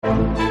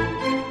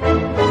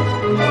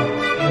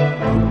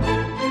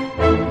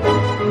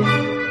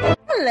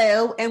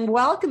and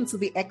welcome to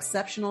the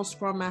Exceptional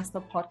Scrum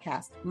Master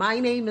podcast. My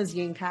name is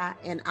Yinka,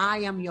 and I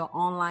am your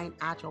online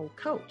Agile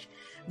coach.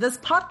 This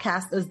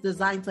podcast is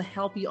designed to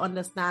help you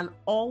understand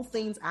all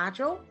things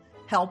Agile,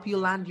 help you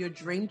land your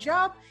dream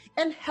job,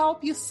 and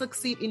help you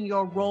succeed in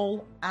your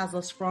role as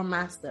a Scrum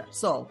Master.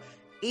 So,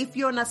 if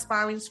you're an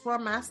aspiring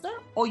Scrum Master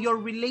or you're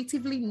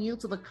relatively new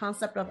to the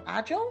concept of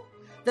Agile,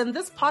 then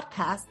this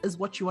podcast is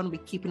what you want to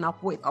be keeping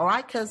up with, all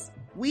right? Because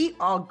we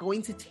are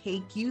going to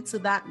take you to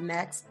that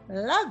next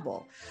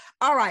level.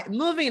 All right,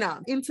 moving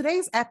on. In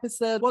today's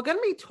episode, we're going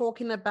to be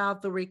talking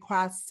about the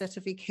required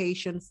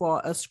certification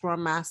for a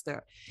Scrum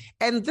Master.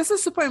 And this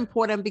is super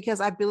important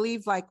because I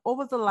believe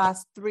over the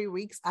last 3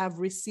 weeks, I've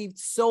received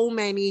so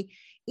many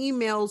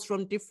emails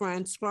from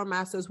different Scrum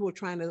Masters who are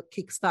trying to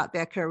kickstart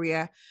their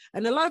career.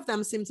 And a lot of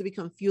them seem to be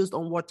confused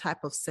on what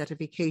type of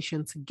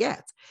certification to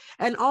get.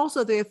 And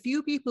also there are a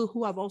few people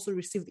who have also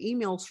received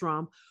emails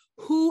from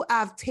who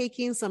have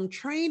taken some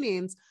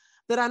trainings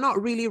that are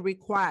not really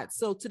required.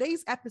 So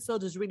today's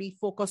episode is really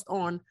focused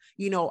on,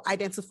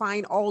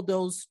 identifying all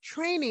those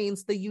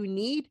trainings that you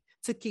need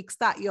to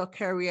kickstart your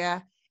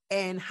career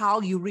and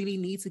how you really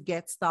need to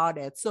get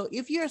started. So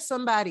if you're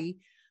somebody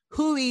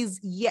who is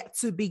yet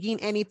to begin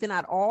anything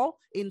at all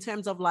in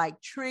terms of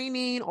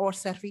training or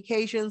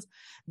certifications,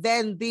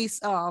 then this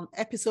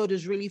episode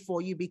is really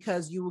for you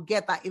because you will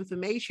get that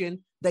information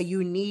that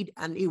you need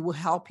and it will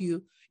help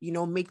you,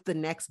 make the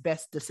next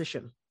best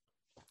decision.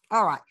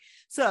 All right.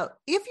 So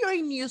if you're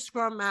a new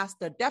Scrum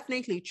Master,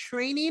 definitely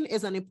training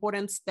is an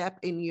important step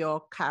in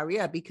your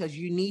career because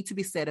you need to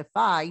be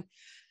certified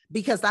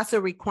because that's a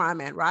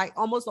requirement, right?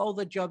 Almost all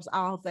the jobs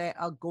out there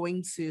are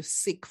going to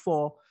seek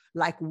for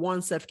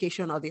one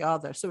certification or the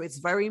other. So it's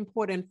very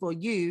important for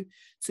you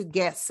to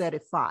get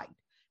certified.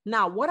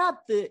 Now, what are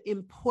the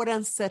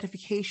important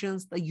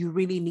certifications that you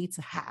really need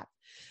to have?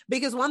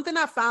 Because one thing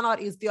I found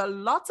out is there are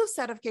lots of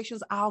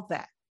certifications out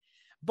there,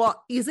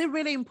 but is it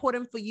really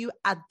important for you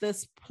at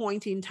this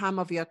point in time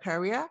of your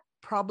career?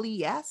 Probably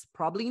yes,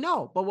 probably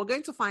no, but we're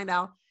going to find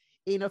out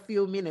in a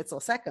few minutes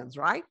or seconds,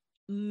 right?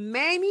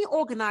 Many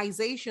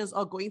organizations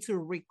are going to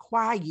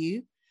require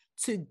you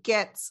to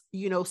get,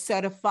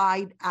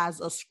 certified as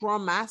a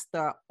Scrum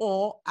Master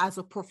or as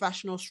a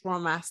professional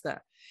Scrum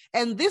Master.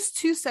 And these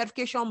two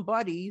certification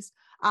bodies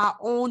are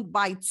owned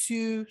by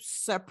two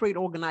separate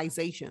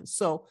organizations.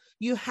 So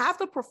you have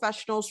the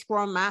professional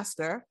Scrum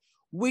Master,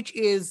 which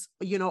is,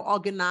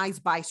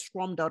 organized by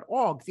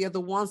scrum.org. They're the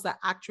ones that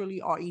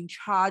actually are in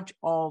charge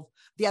of,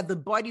 they are the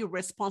body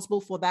responsible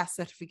for that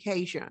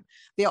certification.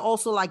 They're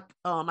also Ken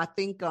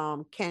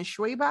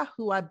Schwaber,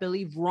 who I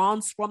believe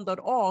runs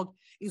scrum.org,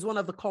 is one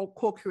of the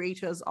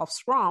co-creators of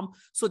Scrum.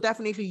 So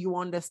definitely you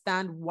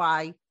understand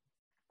why,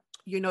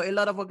 a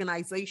lot of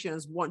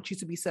organizations want you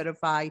to be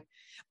certified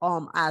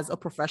as a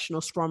professional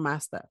Scrum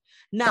Master.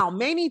 Now,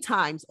 many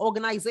times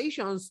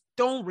organizations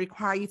don't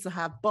require you to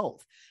have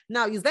both.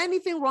 Now, is there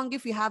anything wrong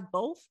if you have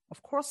both?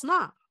 Of course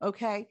not.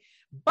 Okay.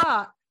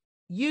 But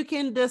you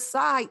can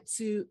decide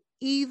to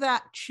either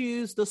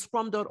choose the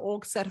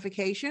scrum.org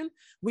certification,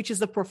 which is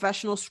the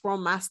professional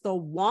Scrum Master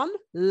 1,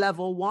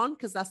 level 1,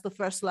 because that's the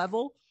first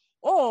level,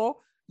 or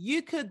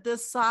you could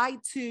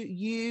decide to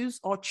use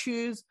or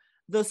choose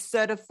the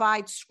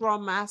certified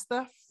Scrum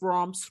Master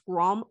from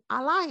Scrum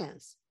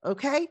Alliance.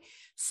 Okay.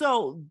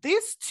 So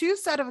these two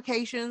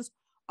certifications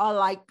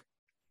are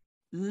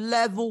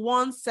level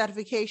 1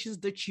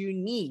 certifications that you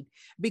need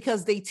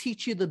because they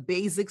teach you the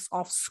basics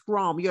of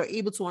Scrum. You're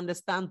able to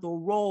understand the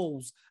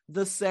roles,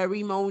 the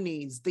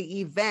ceremonies,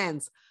 the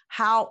events,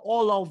 how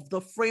all of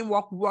the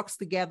framework works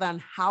together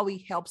and how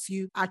it helps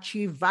you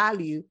achieve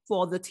value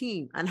for the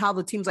team and how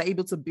the teams are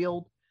able to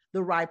build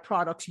the right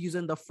products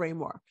using the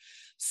framework.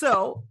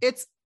 So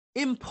it's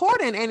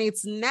important and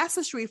it's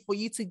necessary for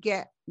you to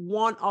get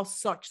one of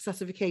such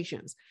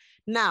certifications.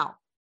 Now,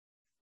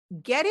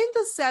 getting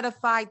the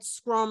certified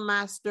Scrum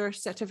Master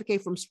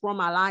certificate from Scrum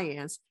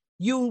Alliance,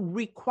 you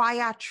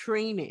require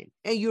training,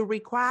 and you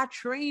require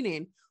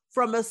training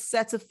from a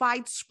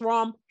certified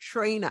Scrum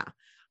trainer.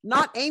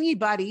 Not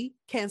anybody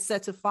can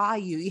certify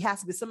you. It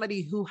has to be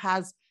somebody who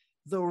has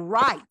the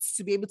rights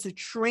to be able to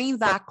train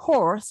that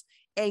course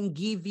and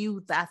give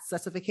you that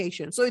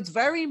certification. So it's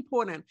very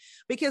important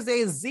because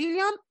there's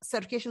zillion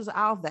certifications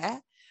out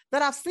there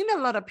that I've seen a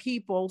lot of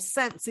people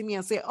send to me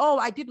and say, oh,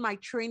 I did my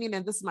training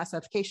and this is my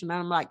certification. And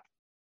I'm like,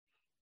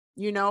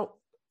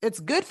 it's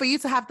good for you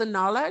to have the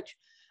knowledge,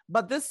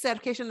 but this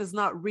certification is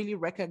not really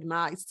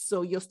recognized.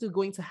 So you're still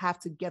going to have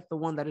to get the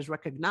one that is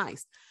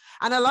recognized.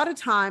 And a lot of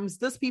times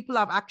these people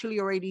have actually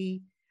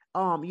already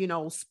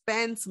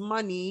spent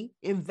money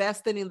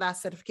investing in that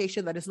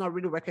certification that is not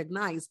really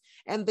recognized,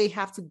 and they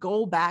have to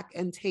go back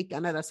and take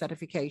another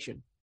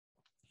certification.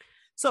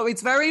 So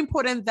it's very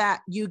important that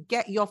you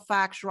get your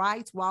facts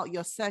right while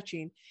you're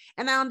searching.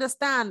 And I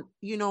understand,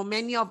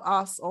 many of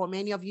us or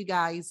many of you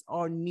guys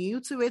are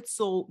new to it.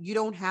 So you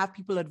don't have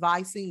people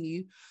advising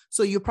you.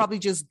 So you probably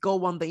just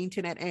go on the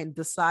internet and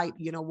decide,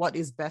 what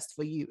is best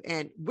for you.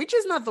 And which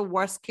is not the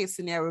worst case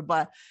scenario,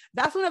 but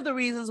that's one of the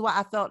reasons why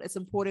I felt it's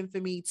important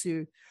for me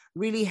to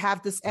really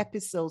have this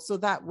episode. So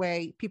that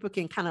way people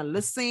can kind of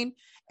listen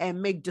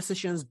and make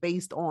decisions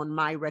based on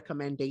my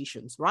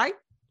recommendations, right?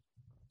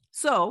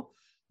 So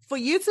for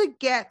you to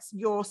get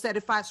your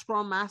certified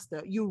Scrum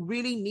Master, you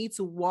really need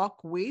to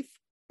work with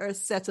a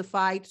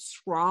certified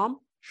Scrum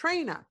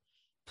trainer.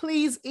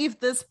 Please, if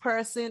this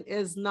person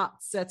is not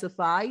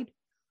certified,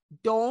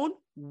 don't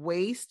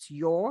waste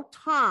your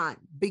time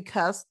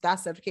because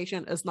that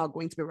certification is not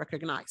going to be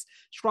recognized.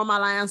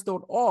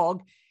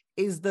 ScrumAlliance.org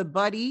is the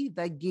body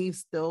that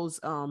gives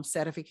those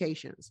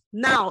certifications.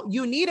 Now,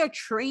 you need a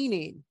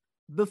training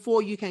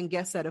before you can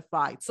get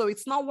certified. So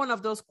it's not one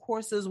of those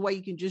courses where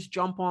you can just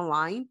jump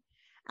online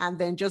and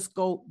then just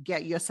go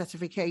get your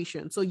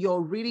certification. So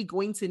you're really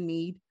going to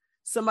need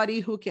somebody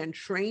who can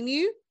train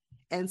you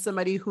and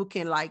somebody who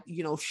can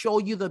show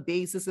you the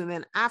basis. And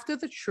then after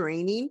the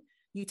training,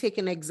 you take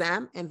an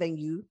exam and then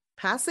you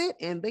pass it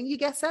and then you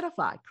get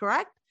certified,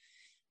 correct?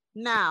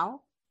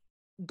 Now,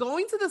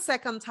 going to the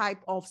second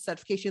type of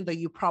certification that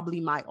you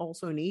probably might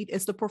also need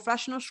is the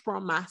professional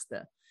Scrum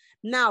Master.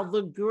 Now,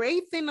 the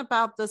great thing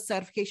about this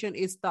certification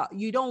is that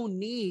you don't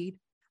need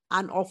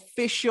an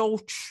official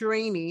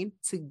training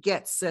to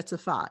get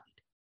certified,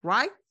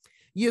 right?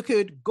 You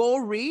could go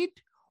read,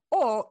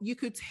 or you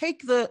could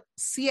take the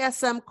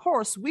CSM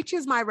course, which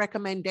is my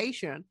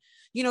recommendation.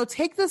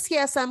 Take the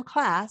CSM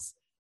class,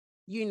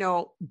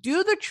 do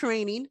the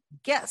training,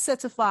 get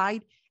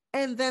certified,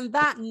 and then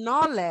that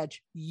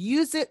knowledge,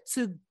 use it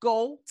to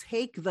go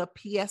take the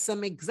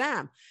PSM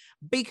exam.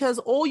 Because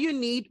all you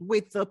need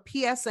with the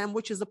PSM,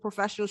 which is the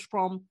Professional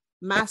Scrum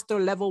Master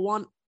Level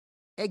 1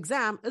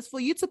 exam, is for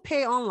you to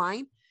pay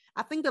online.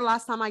 I think the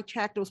last time I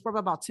checked, it was probably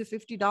about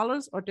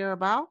 $250 or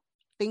thereabout.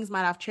 Things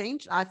might have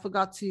changed. I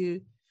forgot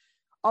to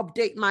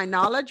update my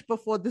knowledge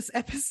before this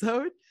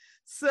episode.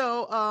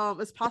 So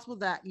it's possible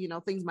that,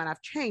 things might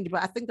have changed,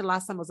 but I think the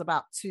last time was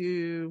about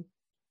 $250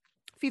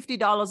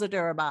 or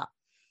thereabout.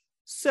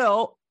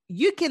 So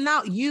you can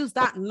now use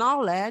that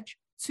knowledge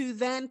to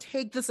then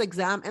take this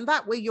exam. And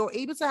that way you're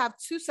able to have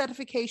 2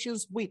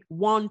 certifications with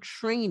 1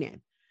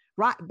 training,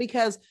 right?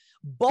 Because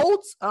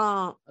both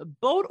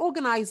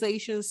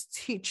organizations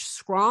teach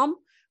Scrum.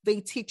 They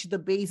teach the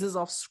basis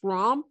of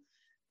Scrum.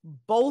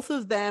 Both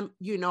of them,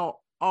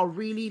 are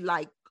really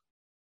like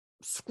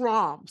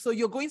Scrum. So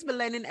you're going to be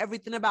learning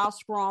everything about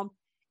Scrum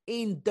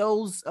in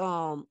those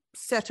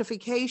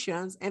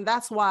certifications. And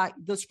that's why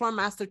the Scrum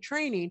Master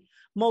training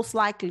most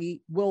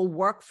likely will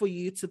work for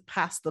you to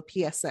pass the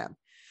PSM.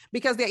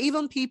 Because there are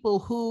even people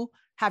who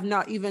have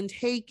not even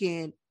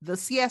taken the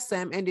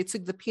CSM and they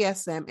took the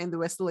PSM and they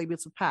were still able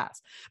to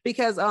pass.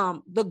 Because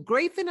the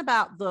great thing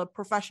about the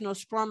professional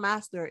Scrum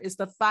Master is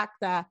the fact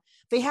that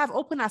they have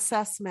open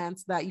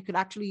assessments that you could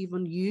actually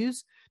even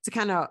use to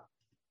kind of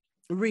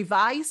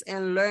revise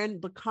and learn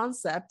the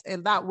concept.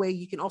 And that way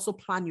you can also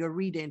plan your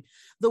reading.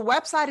 The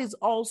website is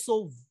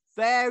also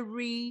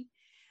very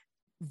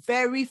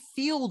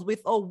filled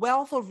with a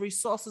wealth of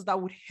resources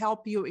that would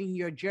help you in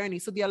your journey.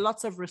 So there are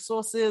lots of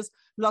resources,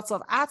 lots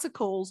of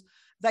articles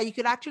that you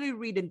could actually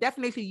read. And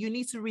definitely you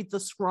need to read the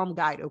Scrum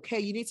Guide, okay?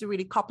 You need to read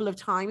a couple of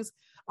times,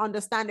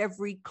 understand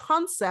every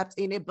concept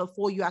in it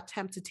before you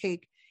attempt to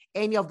take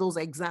any of those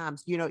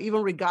exams,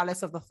 even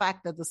regardless of the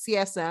fact that the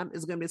CSM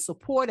is going to be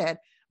supported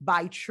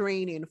by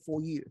training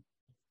for you.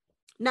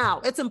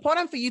 Now, it's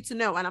important for you to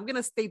know, and I'm going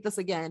to state this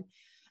again,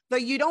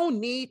 that you don't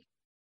need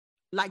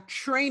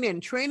training.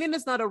 Training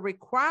is not a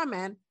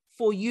requirement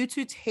for you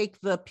to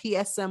take the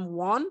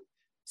PSM1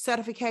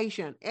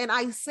 certification. And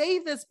I say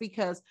this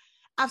because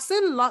I've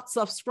seen lots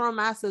of Scrum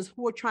Masters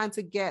who are trying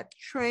to get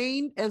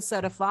trained and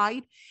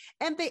certified,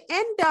 and they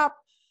end up,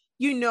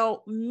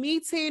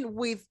 meeting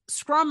with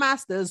Scrum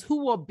Masters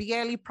who were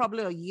barely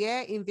probably a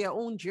year in their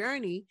own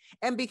journey.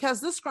 And because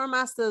the Scrum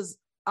Masters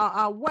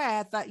are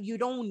aware that you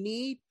don't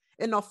need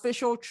an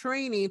official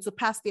training to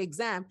pass the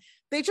exam,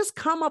 they just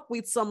come up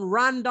with some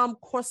random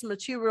course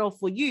material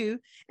for you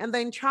and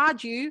then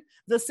charge you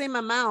the same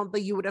amount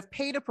that you would have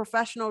paid a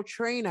professional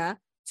trainer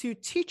to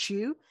teach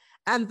you.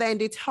 And then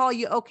they tell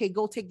you, okay,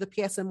 go take the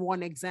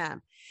PSM1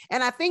 exam.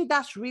 And I think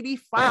that's really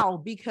foul,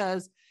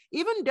 because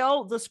even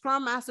though the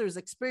Scrum Master's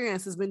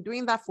experience has been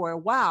doing that for a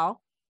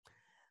while,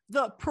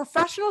 the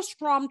professional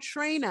Scrum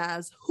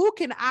trainers who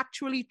can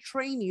actually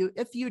train you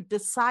if you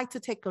decide to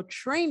take a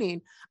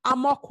training are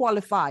more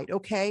qualified,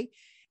 okay?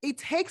 It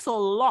takes a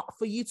lot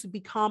for you to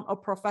become a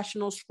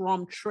professional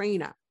Scrum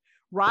trainer,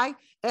 right?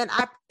 And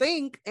I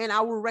think, and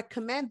I would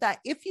recommend that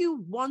if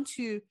you want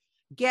to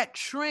get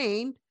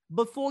trained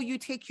before you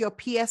take your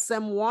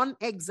PSM1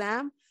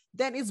 exam,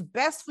 then it's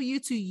best for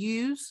you to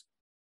use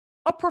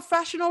a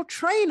professional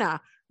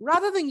trainer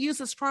rather than use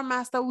a Scrum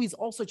Master who is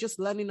also just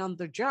learning on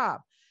the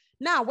job.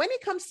 Now, when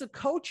it comes to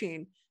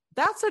coaching,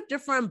 that's a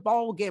different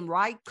ball game,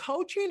 right?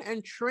 Coaching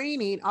and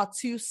training are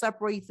two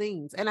separate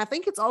things. And I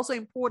think it's also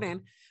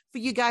important for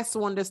you guys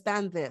to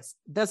understand this.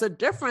 There's a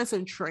difference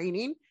in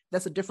training.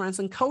 There's a difference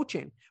in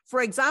coaching.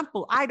 For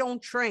example, I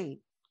don't train.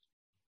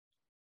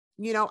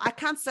 I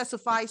can't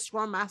certify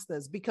Scrum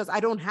Masters because I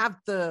don't have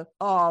the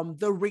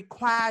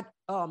required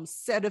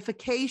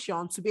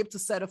certification to be able to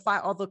certify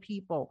other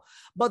people.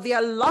 But there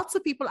are lots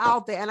of people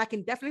out there, and I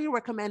can definitely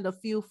recommend a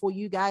few for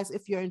you guys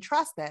if you're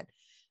interested.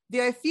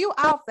 There are a few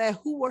out there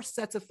who were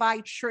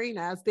certified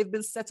trainers. They've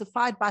been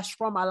certified by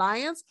Scrum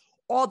Alliance,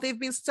 or they've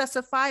been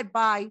certified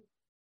by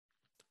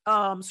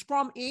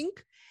Scrum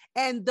Inc.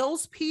 And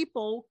those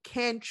people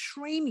can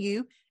train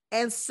you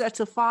and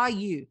certify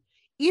you.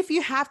 If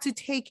you have to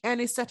take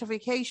any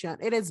certification,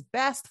 it is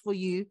best for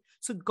you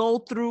to go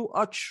through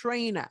a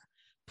trainer.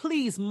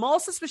 Please,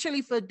 most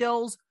especially for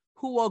those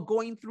who are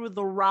going through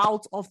the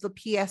route of the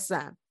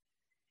PSM.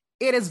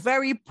 It is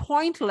very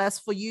pointless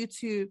for you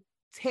to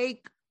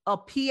take a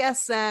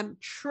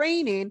PSM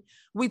training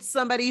with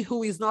somebody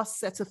who is not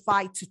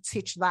certified to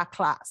teach that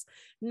class.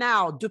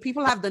 Now, do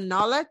people have the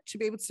knowledge to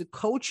be able to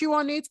coach you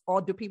on it,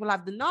 or do people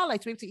have the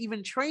knowledge to be able to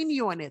even train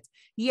you on it?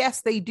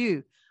 Yes, they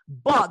do.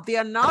 But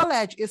their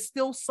knowledge is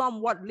still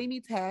somewhat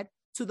limited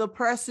to the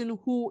person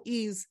who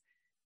is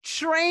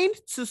trained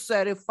to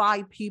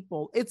certify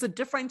people. It's a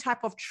different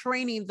type of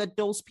training that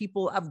those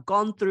people have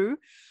gone through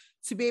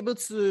to be able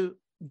to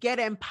get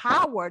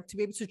empowered to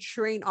be able to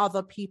train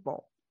other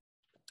people.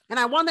 And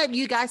I wanted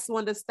you guys to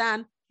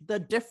understand the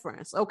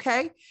difference,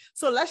 okay?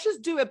 So let's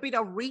just do a bit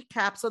of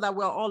recap so that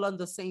we're all on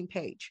the same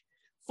page.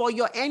 For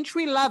your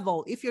entry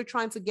level, if you're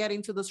trying to get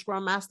into the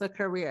Scrum Master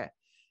career,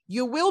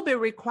 you will be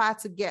required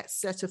to get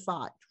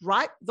certified,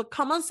 right? The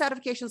common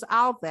certifications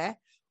out there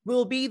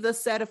will be the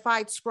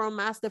Certified Scrum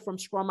Master from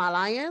Scrum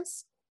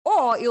Alliance,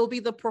 or it will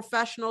be the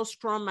Professional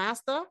Scrum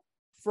Master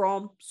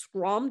from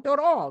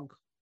scrum.org,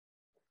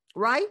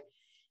 right?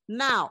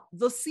 Now,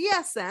 the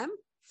CSM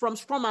from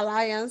Scrum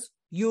Alliance,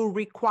 you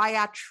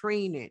require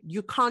training.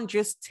 You can't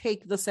just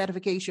take the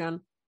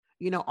certification,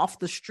 off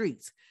the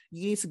streets.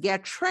 You need to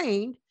get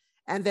trained,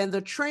 and then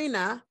the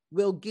trainer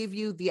will give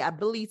you the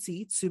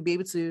ability to be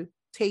able to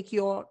take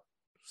your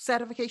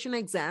certification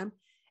exam,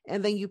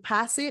 and then you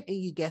pass it and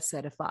you get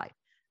certified.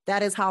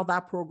 That is how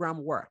that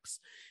program works.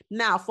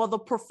 Now, for the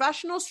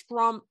Professional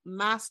Scrum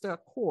Master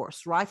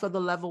course, right, for the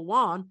level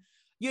 1,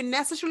 you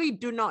necessarily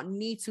do not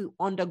need to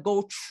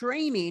undergo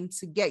training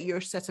to get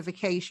your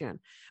certification,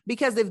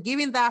 because they've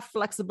given that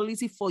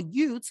flexibility for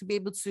you to be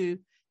able to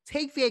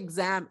take the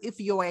exam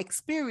if you're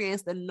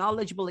experienced and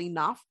knowledgeable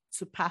enough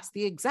to pass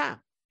the exam.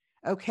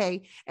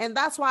 Okay. And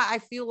that's why I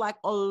feel like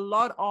a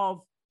lot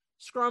of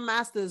Scrum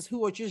Masters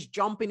who are just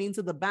jumping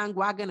into the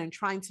bandwagon and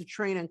trying to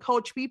train and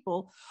coach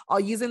people are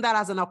using that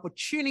as an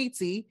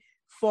opportunity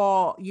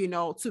for,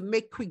 to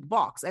make quick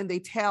bucks. And they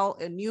tell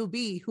a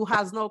newbie who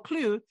has no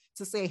clue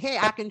to say, hey,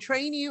 I can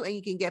train you and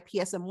you can get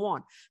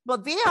PSM1.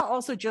 But they are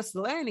also just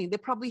learning. They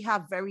probably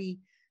have very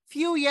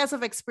few years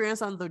of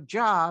experience on the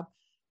job,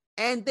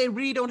 and they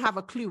really don't have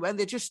a clue. And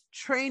they're just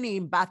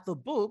training by the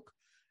book,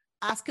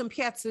 as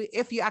compared to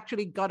if you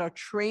actually got a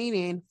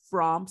training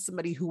from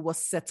somebody who was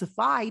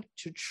certified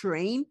to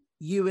train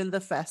you in the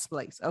first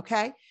place.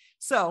 Okay.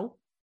 So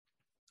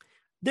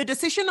the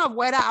decision of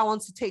whether I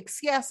want to take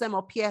CSM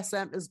or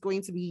PSM is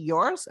going to be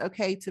yours,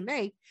 okay, to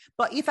make.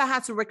 But if I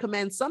had to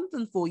recommend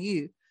something for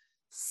you,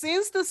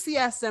 since the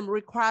CSM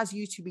requires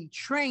you to be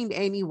trained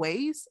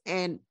anyways,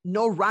 and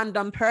no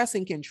random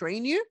person can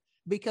train you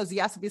because you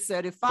have to be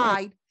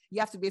certified, you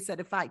have to be a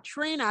certified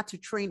trainer to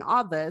train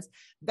others,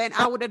 then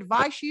I would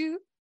advise you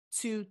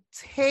to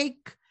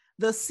take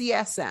the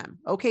CSM,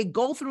 okay?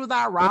 Go through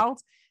that route,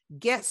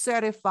 get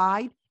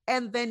certified,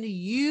 and then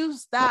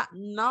use that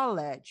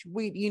knowledge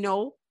with,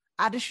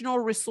 additional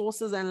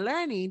resources and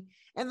learning,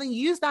 and then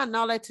use that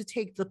knowledge to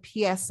take the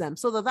PSM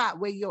so that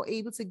way you're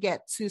able to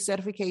get 2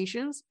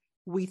 certifications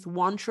with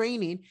 1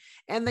 training.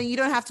 And then you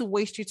don't have to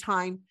waste your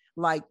time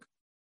like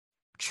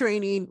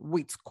training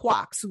with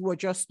quacks who are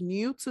just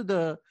new to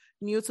the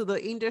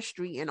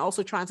industry and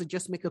also trying to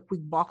just make a quick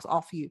buck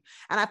off you.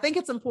 And I think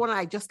it's important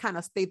I just kind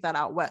of state that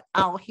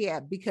out here,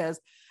 because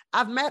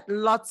I've met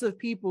lots of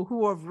people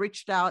who have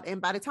reached out,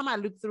 and by the time I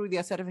look through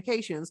their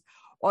certifications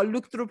or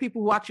look through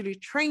people who actually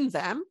train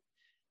them,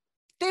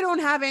 they don't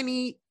have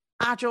any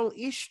agile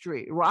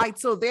history, right?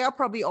 So they are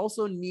probably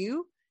also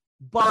new,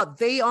 but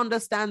they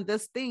understand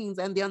these things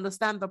and they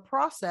understand the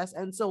process.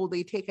 And so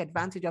they take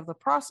advantage of the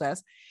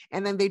process,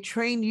 and then they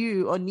train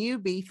you, a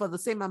newbie, for the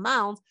same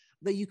amount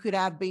that you could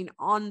have been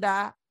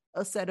under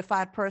a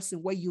certified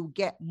person, where you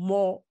get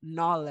more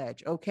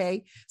knowledge.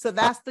 Okay. So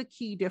that's the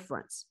key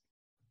difference.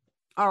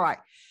 All right.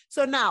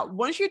 So now,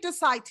 once you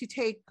decide to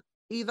take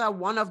either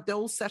one of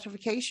those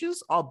certifications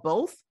or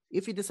both,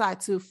 if you decide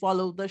to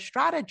follow the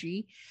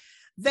strategy,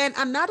 then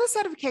another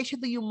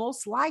certification that you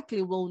most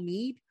likely will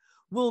need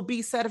will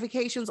be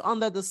certifications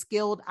under the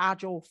Scaled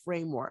Agile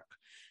Framework.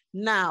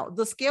 Now,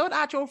 the Scaled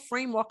Agile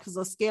Framework is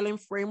a scaling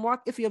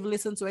framework. If you've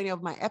listened to any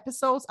of my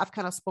episodes, I've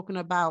kind of spoken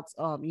about,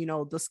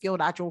 the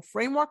Scaled Agile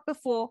Framework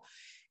before.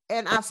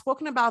 And I've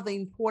spoken about the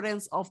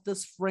importance of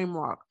this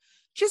framework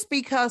just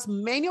because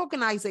many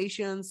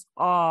organizations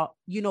are,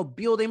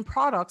 building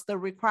products that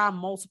require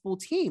multiple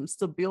teams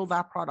to build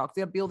that product.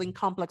 They're building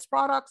complex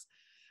products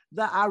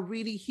that are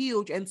really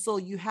huge. And so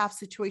you have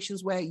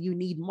situations where you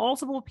need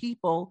multiple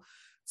people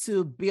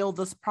to build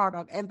this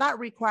product, and that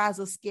requires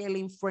a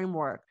scaling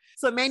framework.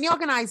 So many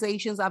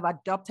organizations have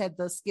adopted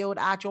the scaled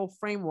agile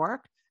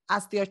framework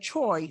as their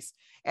choice.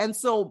 And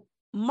so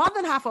more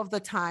than half of the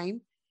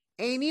time,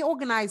 any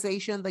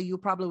organization that you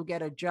probably will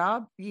get a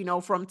job,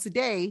 from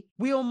today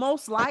will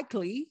most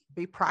likely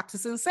be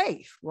practicing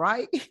SAFe,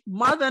 right?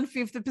 More than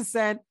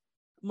 50%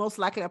 most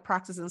likely are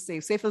practicing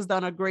SAFe. SAFe has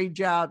done a great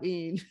job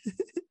in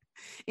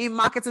in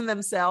marketing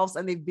themselves,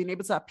 and they've been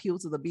able to appeal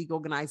to the big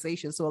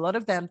organizations. So a lot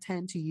of them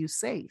tend to use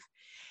SAFe.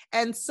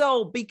 And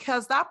so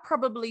because that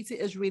probability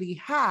is really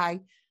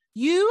high,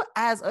 you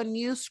as a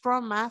new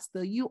Scrum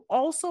Master, you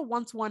also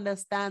want to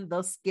understand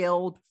the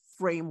scaled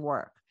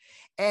framework.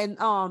 And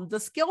the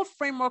skilled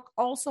framework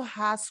also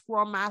has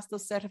Scrum Master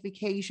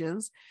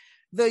certifications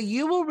that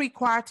you will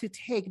require to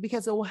take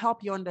because it will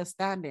help your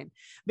understanding.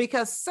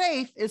 Because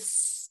SAFe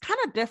is kind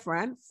of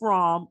different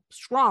from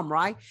Scrum,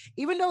 right?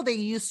 Even though they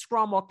use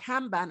Scrum or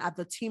Kanban at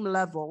the team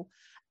level,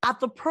 at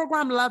the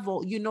program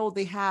level,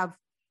 they have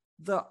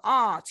the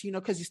art,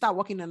 because you start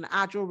working in an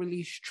agile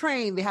release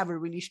train, they have a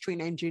release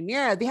train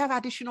engineer, they have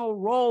additional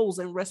roles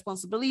and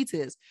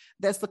responsibilities.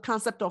 There's the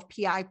concept of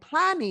PI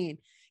planning.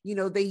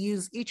 They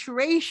use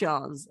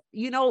iterations.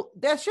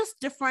 There's just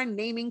different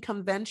naming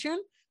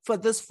convention for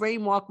this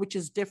framework, which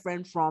is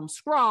different from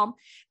Scrum.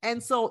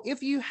 And so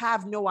if you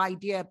have no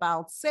idea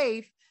about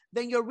SAFe,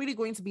 then you're really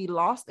going to be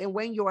lost. And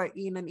when you're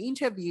in an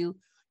interview,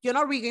 you're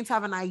not really going to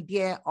have an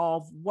idea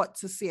of what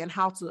to say and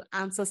how to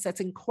answer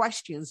certain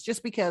questions,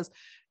 just because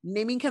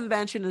naming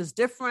convention is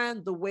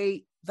different. The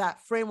way that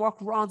framework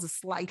runs is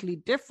slightly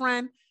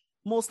different,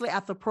 mostly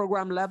at the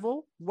program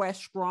level, where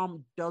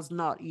Scrum does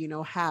not,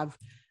 have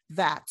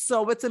that.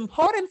 So it's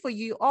important for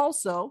you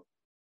also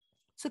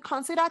to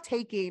consider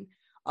taking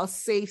a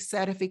SAFe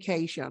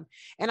certification.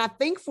 And I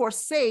think for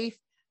SAFe,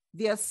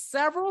 there are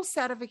several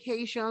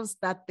certifications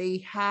that they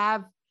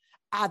have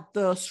at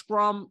the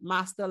Scrum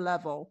Master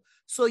level.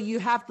 So you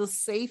have the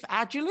SAFe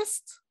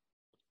Agilist,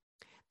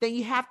 then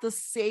you have the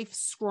SAFe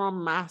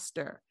Scrum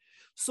Master.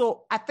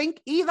 So I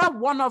think either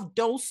one of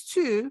those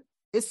two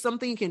is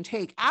something you can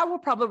take. I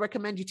would probably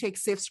recommend you take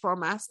SAFe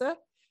Scrum Master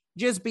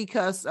just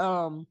because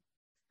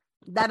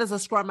that is a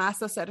Scrum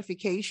Master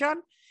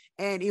certification,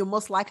 and it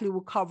most likely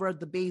will cover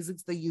the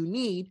basics that you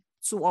need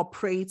to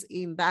operate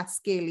in that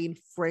scaling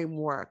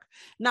framework.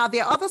 Now,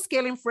 there are other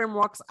scaling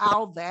frameworks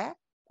out there.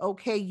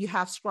 Okay, you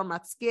have Scrum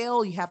at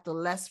Scale, you have the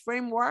LESS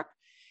framework.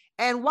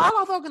 And while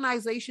other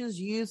organizations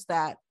use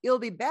that, it'll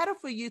be better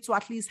for you to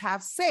at least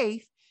have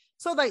SAFe,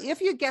 so that if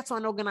you get to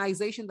an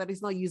organization that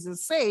is not using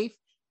SAFe,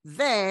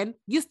 then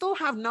you still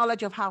have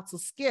knowledge of how to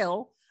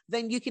scale.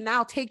 Then you can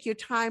now take your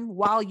time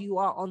while you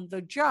are on the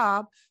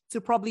job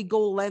to probably go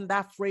learn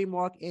that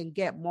framework and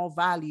get more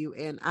value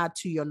and add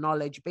to your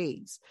knowledge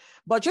base.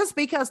 But just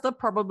because the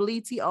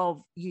probability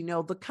of,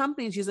 the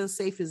companies using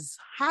SAFe is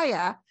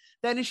higher,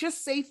 then it's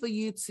just safe for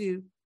you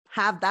to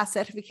have that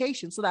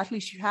certification, so that at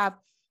least you have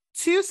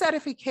two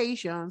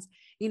certifications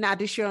in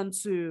addition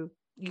to,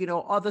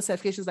 other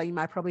certifications that you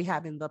might probably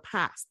have in the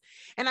past.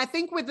 And I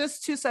think with these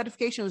two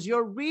certifications,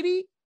 you're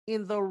really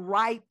in the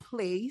right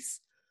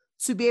place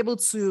to be able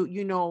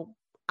to,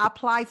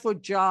 apply for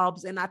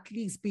jobs and at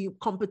least be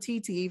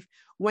competitive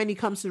when it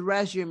comes to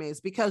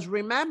resumes. Because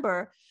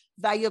remember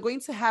that you're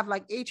going to have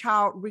like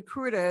HR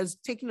recruiters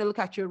taking a look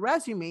at your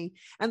resume,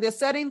 and there's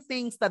certain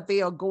things that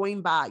they are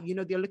going by.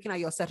 They're looking at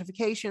your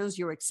certifications,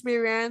 your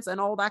experience,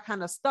 and all that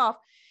kind of stuff.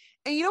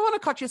 And you don't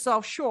want to cut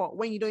yourself short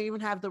when you don't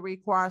even have the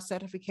required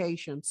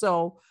certification.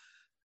 So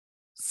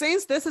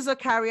since this is a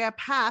career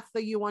path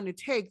that you want to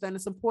take, then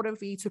it's important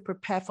for you to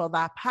prepare for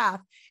that path.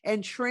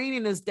 And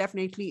training is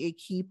definitely a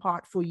key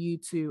part for you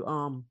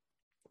to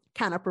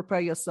kind of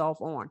prepare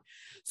yourself on.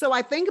 So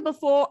I think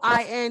before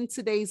I end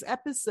today's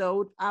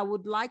episode, I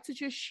would like to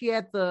just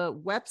share the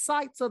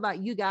website so that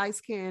you guys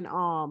can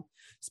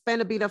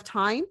spend a bit of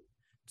time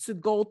to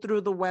go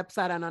through the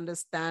website and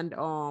understand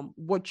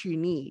what you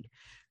need.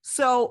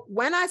 So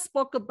when I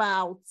spoke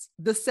about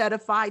the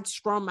certified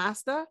Scrum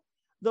Master,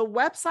 the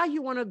website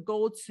you want to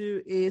go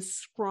to is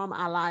Scrum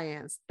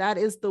Alliance. That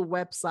is the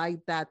website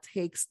that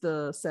takes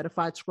the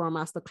certified Scrum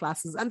Master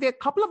classes. And there are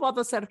a couple of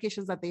other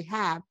certifications that they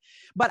have.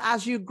 But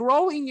as you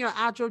grow in your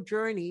Agile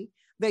journey,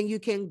 then you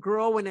can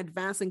grow and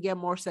advance and get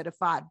more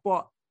certified.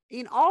 But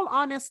in all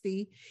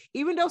honesty,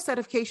 even though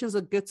certifications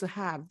are good to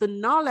have, the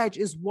knowledge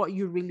is what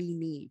you really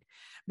need,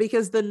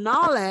 because the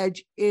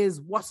knowledge is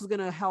what's going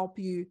to help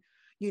you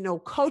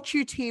coach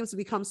your teams to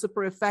become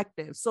super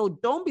effective. So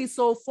don't be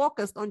so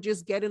focused on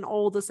just getting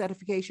all the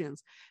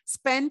certifications.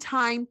 Spend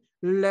time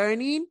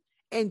learning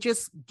and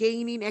just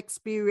gaining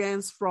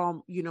experience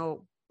from,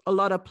 a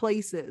lot of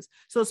places.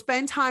 So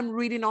spend time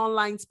reading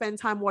online, spend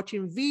time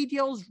watching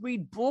videos,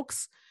 read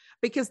books,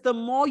 because the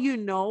more you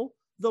know,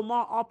 the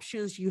more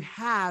options you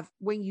have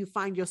when you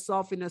find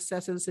yourself in a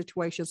certain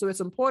situation. So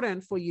it's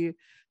important for you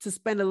to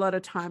spend a lot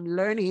of time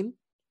learning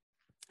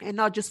and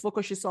not just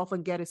focus yourself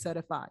on getting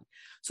certified.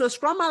 So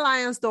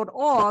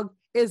scrumalliance.org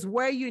is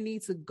where you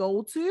need to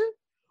go to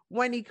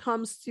when it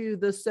comes to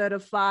the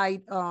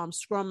certified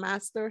Scrum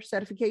Master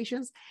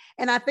certifications.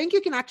 And I think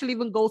you can actually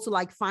even go to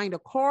like find a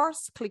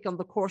course, click on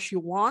the course you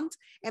want,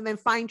 and then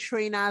find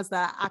trainers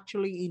that are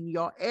actually in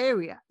your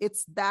area.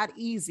 It's that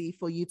easy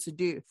for you to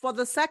do. For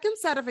the second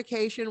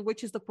certification,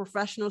 which is the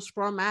Professional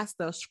Scrum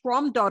Master,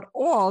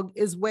 scrum.org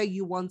is where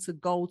you want to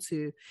go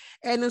to.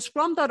 And in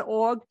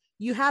scrum.org,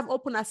 you have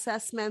open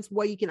assessments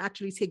where you can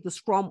actually take the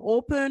Scrum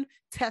Open,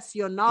 test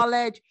your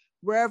knowledge.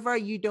 Wherever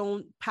you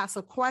don't pass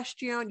a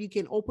question, you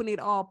can open it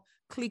up,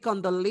 click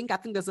on the link. I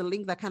think there's a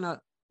link that kind of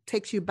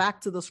takes you back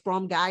to the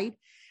Scrum guide.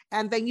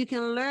 And then you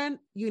can learn,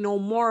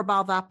 more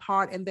about that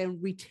part and then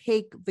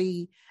retake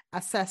the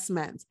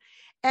assessment.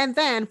 And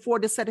then for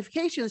the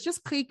certifications,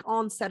 just click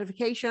on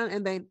certification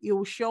and then it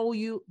will show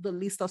you the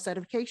list of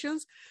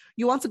certifications.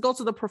 You want to go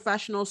to the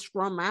Professional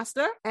Scrum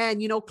Master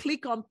and,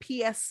 click on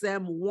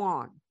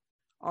PSM1.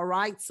 All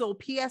right. So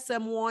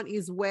PSM1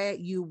 is where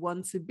you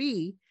want to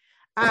be.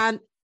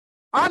 And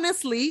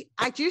honestly,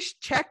 I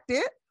just checked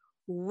it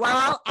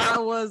while I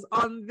was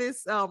on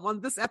this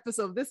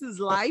episode. This is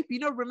live.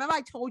 Remember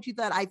I told you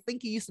that I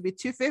think it used to be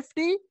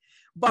 $250,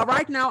 but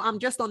right now I'm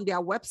just on their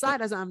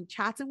website as I'm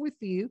chatting with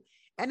you,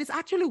 and it's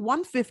actually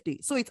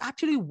 $150. So it's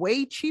actually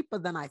way cheaper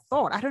than I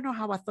thought. I don't know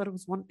how I thought it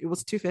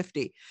was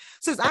 $250.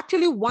 So it's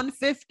actually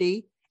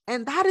 $150,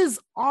 and that is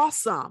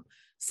awesome.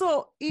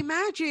 So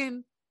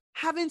imagine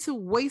having to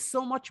waste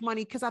so much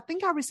money, because I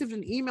think I received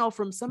an email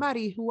from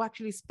somebody who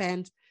actually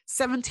spent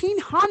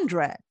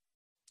 $1,700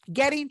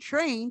 getting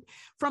trained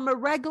from a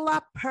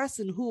regular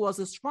person who was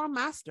a Scrum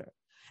Master.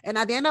 And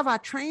at the end of our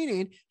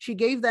training, she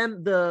gave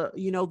them the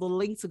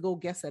link to go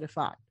get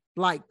certified.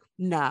 Like,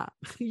 nah,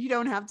 you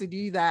don't have to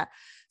do that.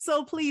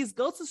 So please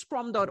go to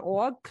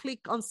scrum.org,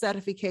 click on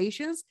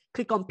certifications,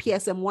 click on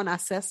PSM1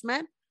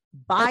 assessment,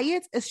 buy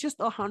it. It's just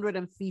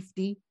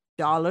 $150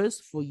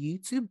 for you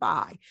to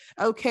buy.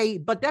 Okay,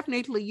 but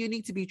definitely you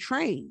need to be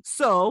trained.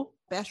 So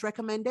best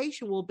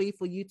recommendation will be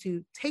for you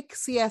to take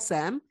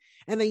CSM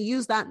and then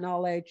use that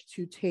knowledge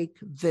to take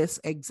this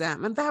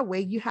exam. And that way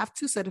you have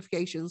two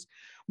certifications,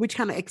 which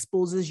kind of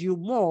exposes you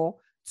more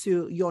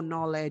to your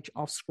knowledge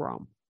of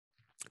Scrum.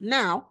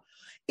 Now,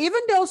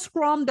 even though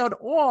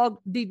scrum.org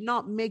did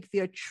not make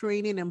their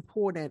training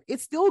important,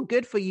 it's still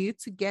good for you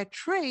to get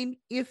trained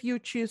if you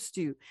choose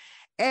to.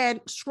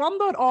 And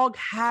scrum.org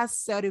has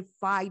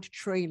certified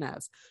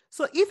trainers.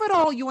 So if at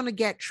all you want to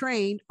get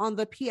trained on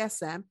the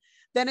PSM,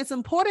 then it's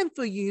important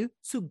for you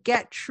to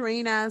get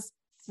trainers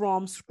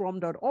from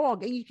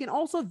scrum.org. And you can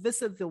also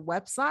visit the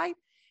website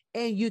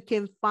and you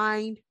can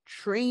find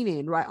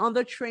training, right?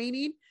 Under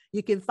training,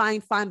 you can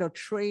find a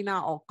trainer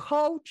or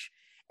coach.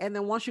 And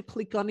then once you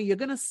click on it, you're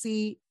going to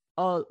see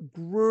a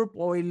group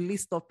or a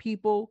list of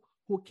people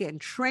who can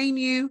train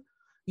you.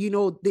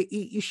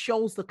 It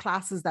shows the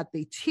classes that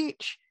they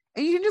teach.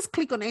 And you can just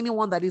click on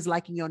anyone that is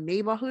like in your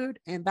neighborhood,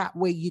 and that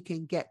way you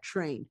can get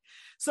trained.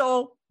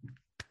 So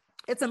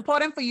it's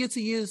important for you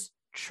to use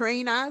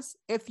trainers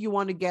if you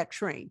want to get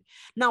trained.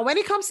 Now, when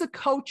it comes to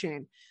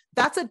coaching,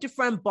 that's a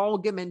different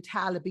ballgame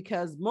mentality,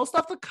 because most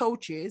of the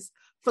coaches,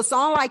 for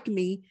someone like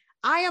me,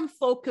 I am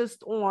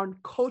focused on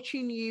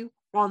coaching you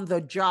on the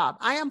job.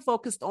 I am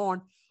focused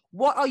on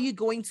what are you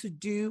going to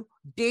do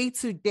day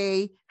to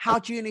day? How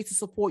do you need to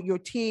support your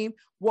team?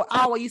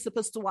 How are you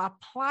supposed to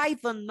apply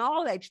the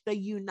knowledge that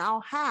you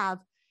now have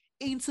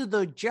into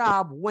the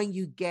job when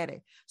you get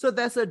it? So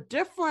there's a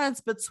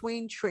difference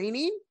between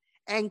training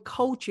and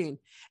coaching.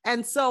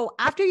 And so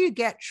after you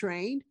get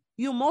trained,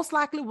 you most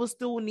likely will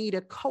still need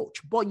a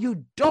coach, but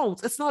you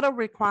don't. It's not a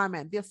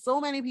requirement. There's so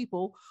many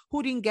people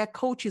who didn't get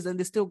coaches and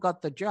they still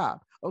got the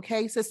job.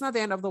 Okay. So it's not the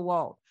end of the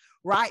world.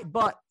 Right.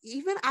 But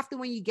even after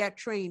when you get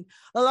trained,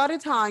 a lot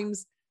of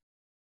times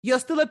you're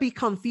still a bit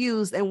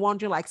confused and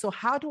wondering like, so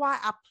how do I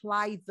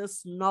apply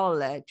this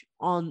knowledge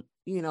on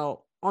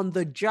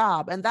the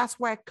job? And that's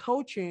where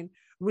coaching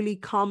really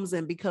comes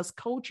in, because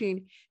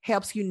coaching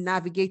helps you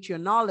navigate your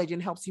knowledge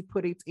and helps you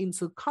put it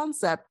into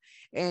concept,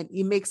 and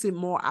it makes it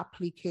more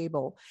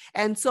applicable.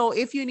 And so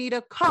if you need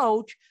a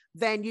coach,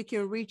 then you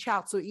can reach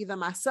out to either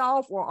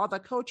myself or other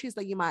coaches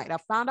that you might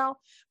have found out,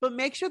 but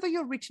make sure that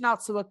you're reaching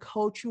out to a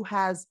coach who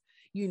has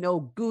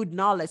good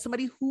knowledge,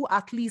 somebody who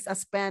at least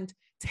has spent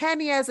 10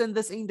 years in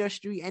this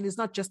industry and is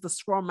not just a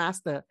Scrum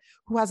Master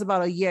who has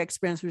about a year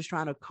experience who's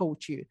trying to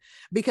coach you,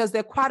 because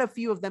there are quite a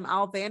few of them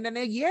out there. And then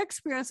a year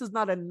experience is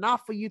not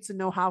enough for you to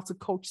know how to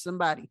coach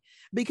somebody,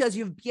 because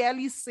you've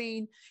barely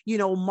seen,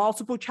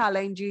 multiple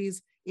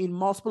challenges in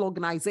multiple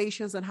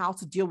organizations and how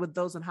to deal with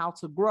those and how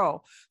to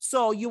grow.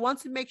 So you want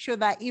to make sure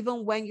that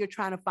even when you're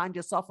trying to find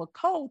yourself a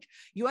coach,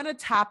 you want to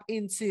tap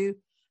into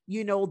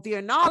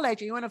their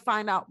knowledge, and you want to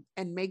find out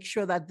and make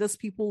sure that these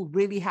people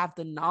really have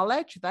the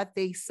knowledge that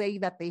they say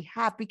that they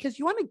have, because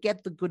you want to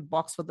get the good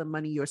bucks for the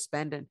money you're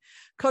spending.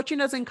 Coaching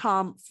doesn't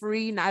come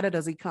free, neither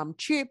does it come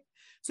cheap.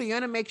 So you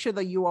want to make sure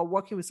that you are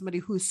working with somebody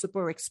who's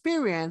super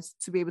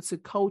experienced to be able to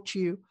coach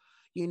you,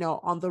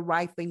 on the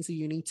right things that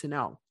you need to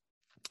know.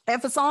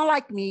 And for someone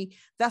like me,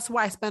 that's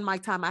why I spend my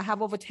time. I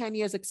have over 10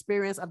 years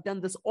experience. I've done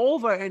this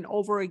over and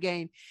over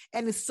again.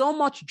 And it's so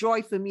much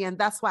joy for me. And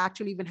that's why I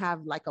actually even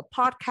have like a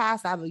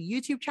podcast. I have a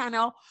YouTube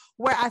channel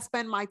where I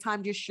spend my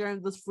time just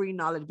sharing this free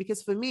knowledge.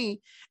 Because for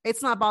me,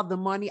 it's not about the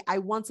money. I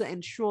want to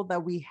ensure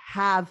that we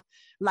have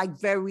like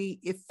very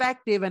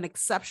effective and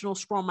exceptional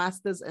Scrum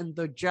Masters in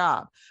the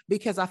job.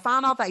 Because I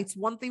found out that it's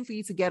one thing for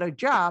you to get a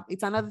job.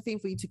 It's another thing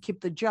for you to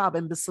keep the job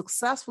and be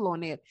successful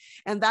on it.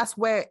 And that's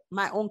where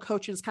my own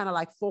coaching is kind of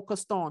like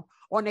focused on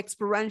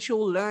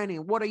experiential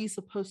learning. What are you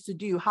supposed to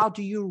do? How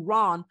do you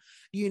run,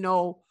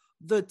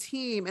 the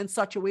team in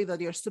such a way that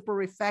they're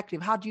super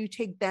effective? How do you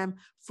take them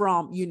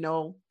from,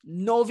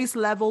 novice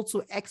level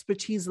to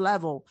expertise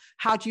level?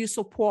 How do you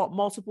support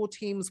multiple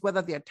teams,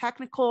 whether they're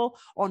technical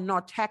or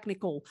not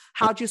technical?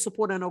 How do you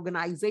support an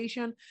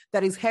organization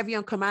that is heavy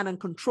on command and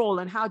control?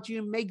 And how do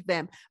you make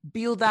them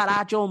build that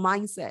agile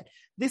mindset?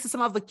 This is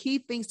some of the key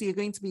things that you're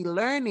going to be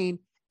learning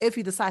if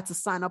you decide to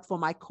sign up for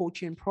my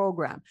coaching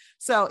program.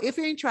 So if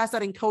you're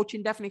interested in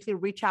coaching, definitely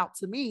reach out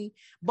to me.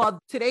 But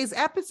today's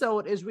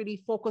episode is really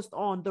focused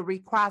on the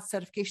required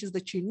certifications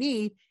that you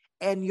need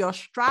and your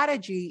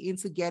strategy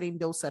into getting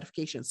those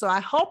certifications. So I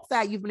hope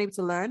that you've been able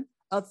to learn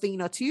a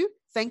thing or two.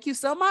 Thank you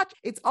so much.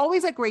 It's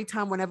always a great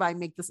time whenever I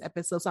make this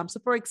episode. So I'm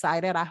super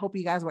excited. I hope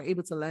you guys were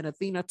able to learn a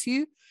thing or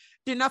two.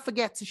 Do not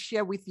forget to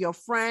share with your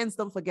friends.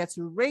 Don't forget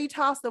to rate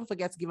us. Don't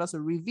forget to give us a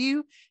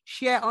review,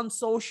 share on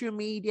social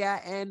media,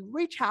 and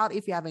reach out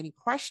if you have any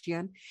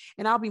question.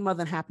 And I'll be more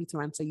than happy to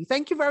answer you.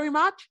 Thank you very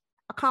much.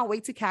 I can't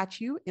wait to catch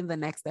you in the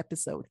next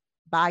episode.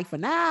 Bye for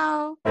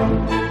now.